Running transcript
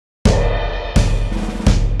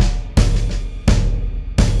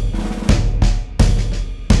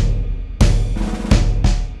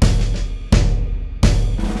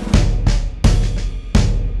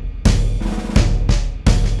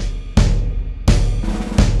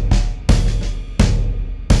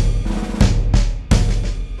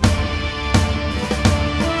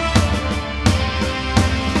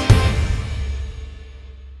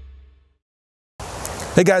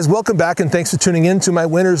Hey guys, welcome back and thanks for tuning in to my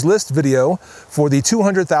winners list video for the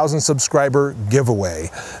 200,000 subscriber giveaway.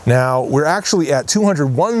 Now, we're actually at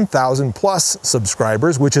 201,000 plus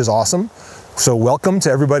subscribers, which is awesome. So welcome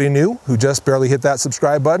to everybody new who just barely hit that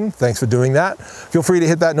subscribe button. Thanks for doing that. Feel free to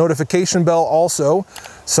hit that notification bell also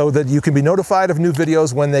so that you can be notified of new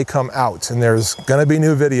videos when they come out. And there's gonna be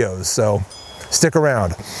new videos, so stick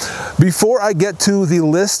around. Before I get to the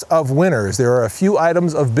list of winners, there are a few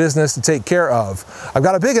items of business to take care of. I've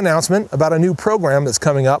got a big announcement about a new program that's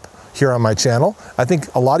coming up here on my channel. I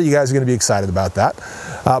think a lot of you guys are going to be excited about that.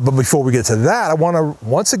 But before we get to that, I want to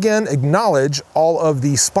once again acknowledge all of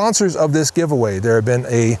the sponsors of this giveaway. There have been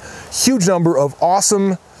a huge number of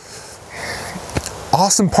awesome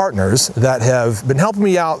partners that have been helping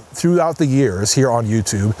me out throughout the years here on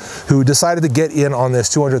YouTube who decided to get in on this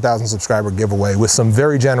 200,000 subscriber giveaway with some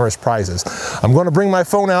very generous prizes. I'm going to bring my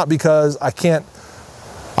phone out because I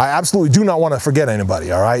absolutely do not want to forget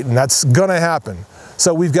anybody, all right? And that's going to happen.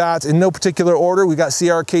 So we've got, in no particular order, we got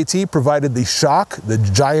CRKT provided the Shock, the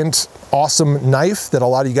giant, awesome knife that a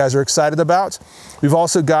lot of you guys are excited about. We've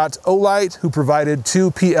also got Olight, who provided 2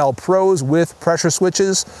 PL Pros with pressure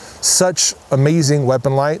switches, such amazing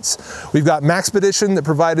weapon lights. We've got Maxpedition that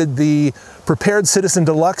provided the Prepared Citizen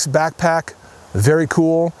Deluxe backpack, very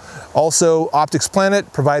cool. Also, Optics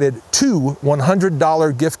Planet provided 2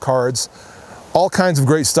 $100 gift cards, all kinds of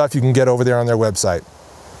great stuff you can get over there on their website.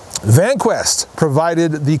 VanQuest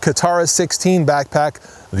provided the Katara 16 backpack,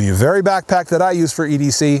 the very backpack that I use for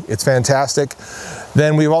EDC. It's fantastic.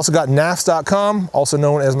 Then we've also got NAFS.com, also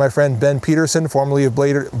known as my friend Ben Peterson, formerly of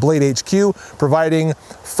Blade HQ, providing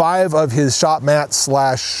 5 of his shop mats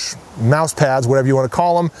 / mouse pads, whatever you want to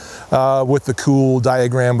call them, with the cool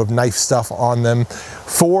diagram of knife stuff on them.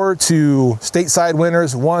 4 to stateside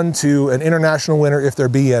winners, 1 to an international winner if there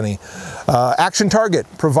be any. Action Target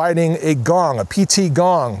providing a gong, a PT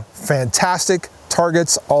gong. Fantastic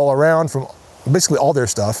targets all around from basically all their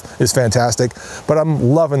stuff is fantastic, but I'm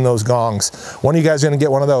loving those gongs. One of you guys are gonna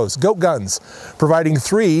get one of those. Goat Guns, providing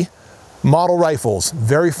 3 model rifles,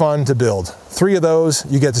 very fun to build. 3 of those,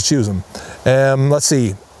 you get to choose them. Let's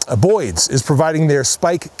see, Boyd's is providing their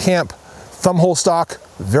Spike Camp thumbhole stock,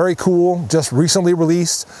 very cool, just recently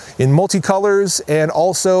released in multicolors and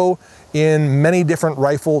also in many different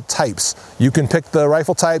rifle types. You can pick the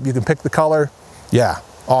rifle type, you can pick the color, yeah.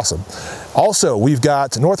 Awesome. Also, we've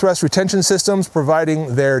got Northwest Retention Systems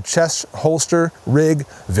providing their chest holster rig,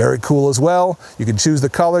 very cool as well. You can choose the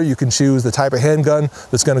color, you can choose the type of handgun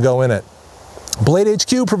that's going to go in it. Blade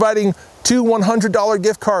HQ providing 2 $100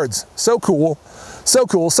 gift cards. So cool. So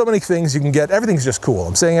cool. So many things you can get. Everything's just cool.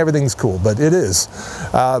 I'm saying everything's cool, but it is.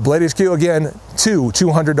 Blade HQ, again, 2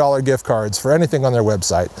 $200 gift cards for anything on their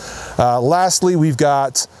website. Lastly, we've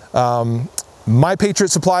got My Patriot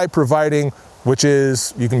Supply providing, which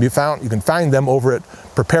is, you can find them over at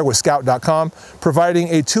preparewithscout.com, providing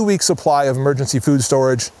a 2-week supply of emergency food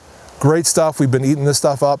storage. Great stuff. We've been eating this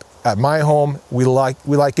stuff up at my home. We like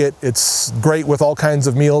it. It's great with all kinds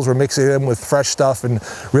of meals. We're mixing them with fresh stuff and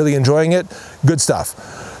really enjoying it. Good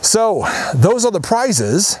stuff. So those are the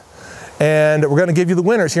prizes, and we're going to give you the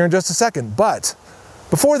winners here in just a second. But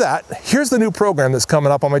before that, here's the new program that's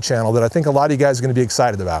coming up on my channel that I think a lot of you guys are going to be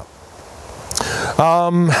excited about.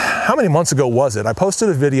 How many months ago was it? I posted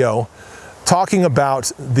a video talking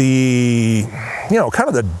about the, kind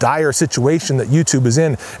of the dire situation that YouTube is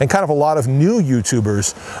in, and kind of a lot of new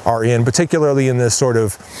YouTubers are in, particularly in this sort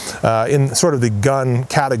of the gun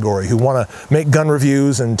category, who want to make gun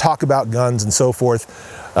reviews and talk about guns and so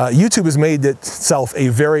forth. YouTube has made itself a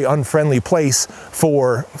very unfriendly place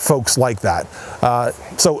for folks like that.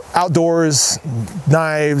 So outdoors,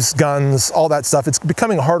 knives, guns, all that stuff, it's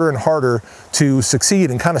becoming harder and harder to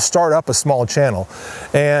succeed and kind of start up a small channel.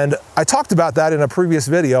 And I talked about that in a previous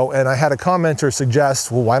video, and I had a commenter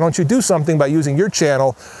suggest, well, why don't you do something by using your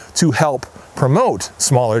channel to help promote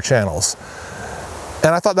smaller channels?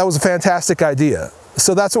 And I thought that was a fantastic idea.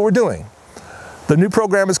 So that's what we're doing. The new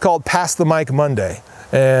program is called Pass the Mic Monday.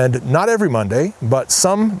 And not every Monday, but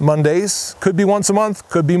some Mondays, could be once a month,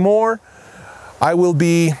 could be more, I will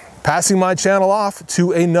be passing my channel off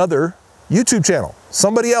to another YouTube channel.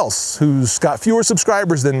 Somebody else who's got fewer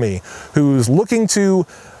subscribers than me, who's looking to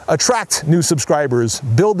attract new subscribers,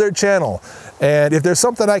 build their channel. And if there's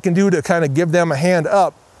something I can do to kind of give them a hand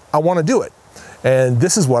up, I want to do it. And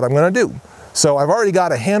this is what I'm going to do. So I've already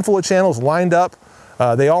got a handful of channels lined up.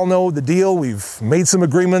 They all know the deal. We've made some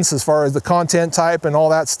agreements as far as the content type and all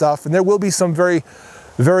that stuff. And there will be some very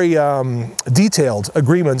detailed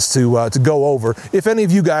agreements to go over. If any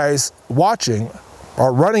of you guys watching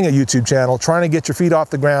are running a YouTube channel, trying to get your feet off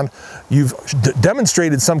the ground, you've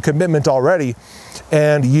demonstrated some commitment already,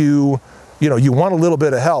 and you want a little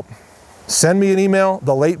bit of help, send me an email,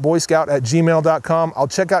 thelateboyscout@gmail.com. I'll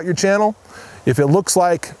check out your channel. If it looks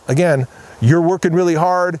like, again, you're working really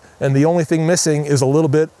hard and the only thing missing is a little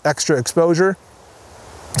bit extra exposure,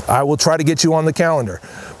 I will try to get you on the calendar.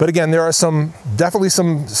 But again, there are definitely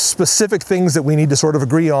some specific things that we need to sort of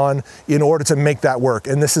agree on in order to make that work.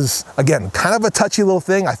 And this is, again, kind of a touchy little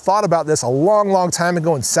thing. I thought about this a long time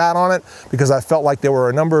ago and sat on it because I felt like there were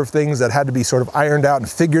a number of things that had to be sort of ironed out and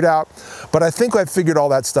figured out. But I think I've figured all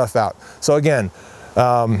that stuff out. So again,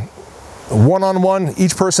 one-on-one,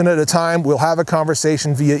 each person at a time, we'll have a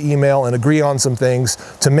conversation via email and agree on some things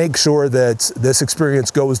to make sure that this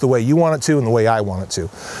experience goes the way you want it to and the way I want it to.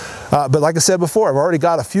 But like I said before, I've already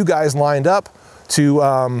got a few guys lined up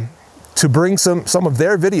to bring some of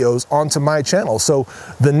their videos onto my channel. So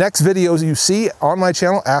the next videos you see on my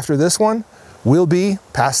channel after this one will be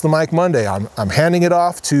Pass the Mic Monday. I'm handing it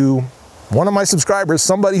off to one of my subscribers,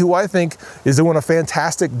 somebody who I think is doing a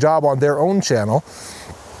fantastic job on their own channel.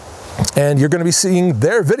 And you're going to be seeing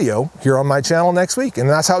their video here on my channel next week, and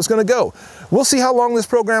that's how it's going to go. We'll see how long this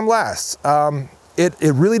program lasts. It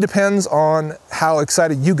really depends on how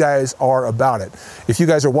excited you guys are about it. If you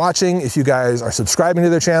guys are watching, if you guys are subscribing to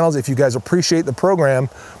their channels, if you guys appreciate the program,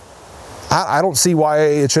 I don't see why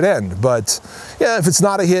it should end. But yeah, if it's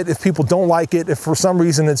not a hit, if people don't like it, if for some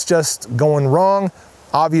reason it's just going wrong,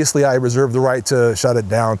 obviously I reserve the right to shut it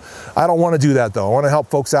down. I don't want to do that though. I want to help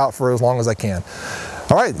folks out for as long as I can.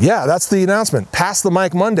 All right, yeah, that's the announcement. Pass the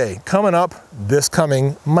Mic Monday coming up this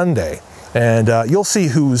coming Monday. And you'll see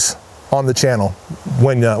who's on the channel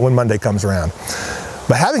when Monday comes around.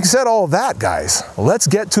 But having said all of that, guys, let's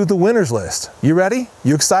get to the winners list. You ready?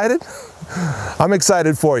 You excited? I'm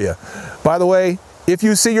excited for you. By the way, if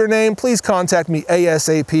you see your name, please contact me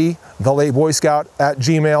ASAP,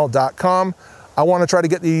 thelateboyscout@gmail.com. I want to try to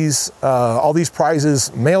get all these prizes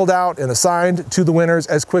mailed out and assigned to the winners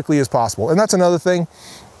as quickly as possible. And that's another thing.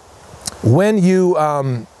 When you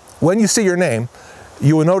see your name,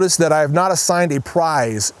 you will notice that I have not assigned a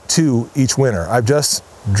prize to each winner. I've just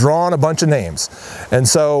drawn a bunch of names. And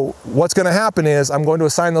so what's going to happen is I'm going to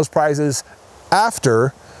assign those prizes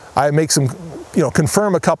after I make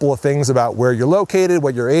confirm a couple of things about where you're located,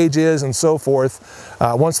 what your age is, and so forth.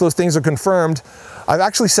 Once those things are confirmed, I've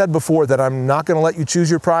actually said before that I'm not going to let you choose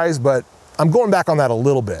your prize, but I'm going back on that a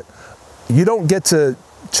little bit. You don't get to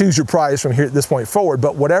choose your prize from here at this point forward,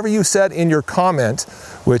 but whatever you said in your comment,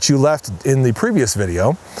 which you left in the previous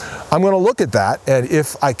video, I'm going to look at that, and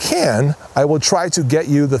if I can, I will try to get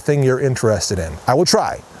you the thing you're interested in. I will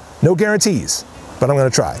try. No guarantees, but I'm going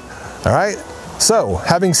to try. All right? So,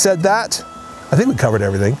 having said that, I think we covered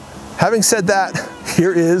everything. Having said that,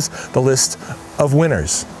 here is the list of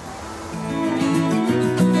winners.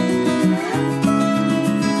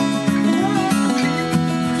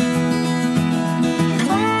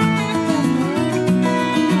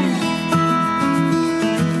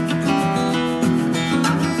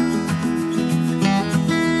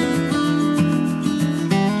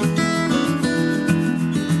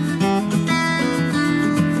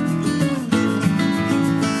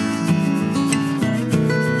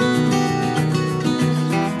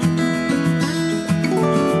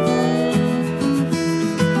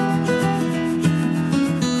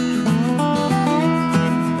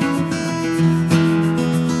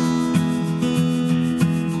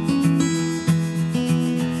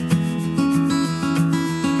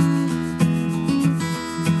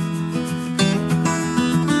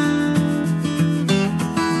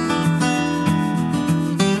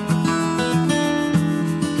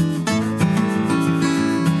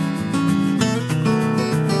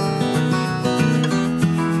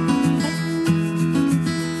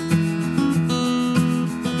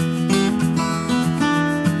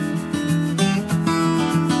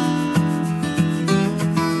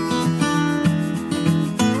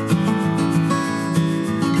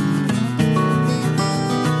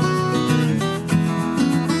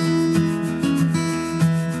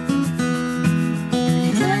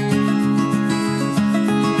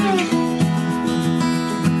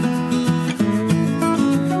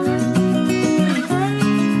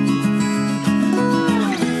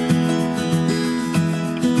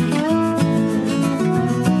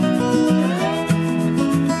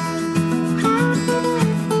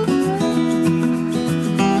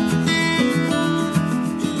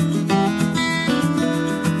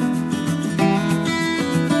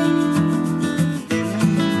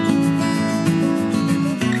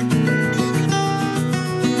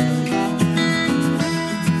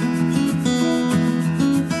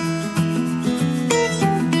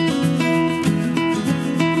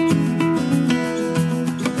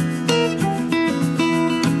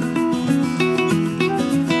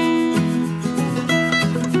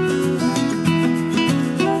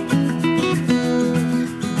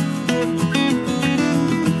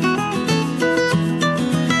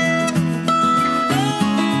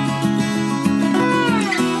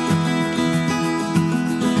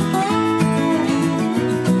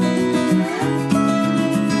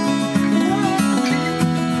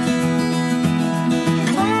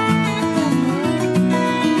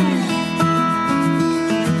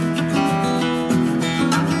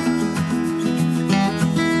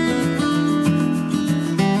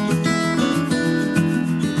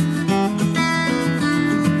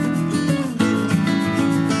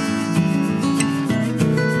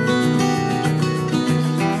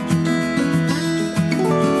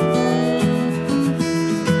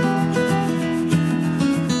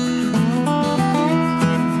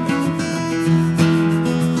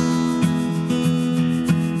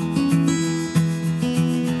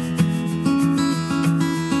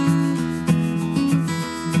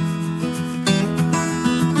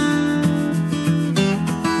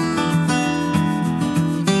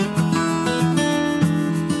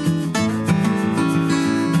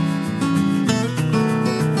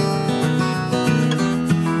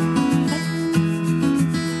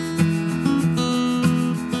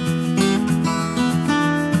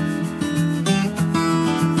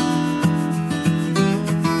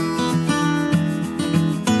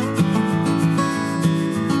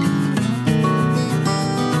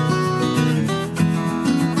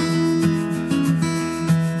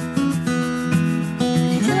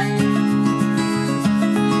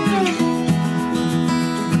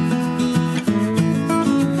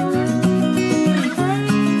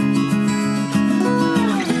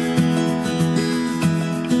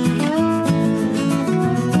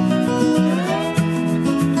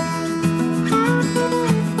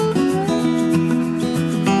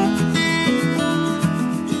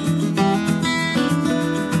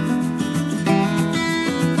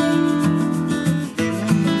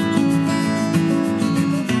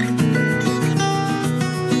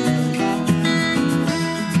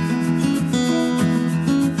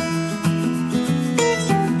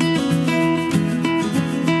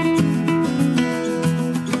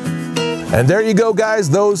 And there you go, guys.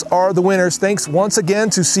 Those are the winners. Thanks once again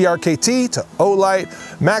to CRKT, to Olight,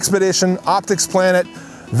 Maxpedition, Optics Planet,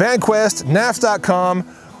 VanQuest, NAF.com.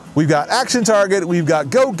 We've got Action Target, we've got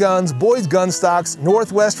Go Guns, Boyd's Gun Stocks,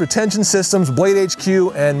 Northwest Retention Systems, Blade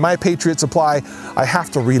HQ, and My Patriot Supply. I have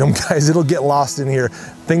to read them, guys. It'll get lost in here.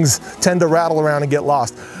 Things tend to rattle around and get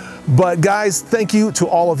lost. But guys, thank you to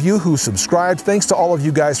all of you who subscribed. Thanks to all of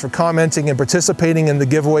you guys for commenting and participating in the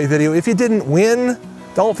giveaway video. If you didn't win,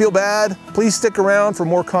 don't feel bad. Please stick around for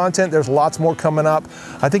more content. There's lots more coming up.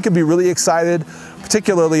 I think you'll be really excited,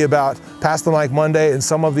 particularly about Pass the Mic Monday and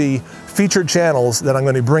some of the featured channels that I'm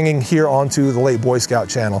going to be bringing here onto the Late Boy Scout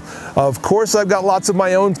channel. Of course, I've got lots of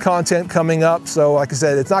my own content coming up. So like I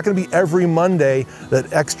said, it's not going to be every Monday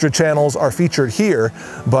that extra channels are featured here,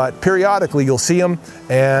 but periodically you'll see them.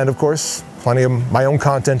 And of course, plenty of my own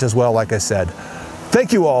content as well, like I said.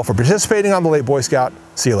 Thank you all for participating on the Late Boy Scout.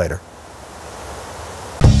 See you later.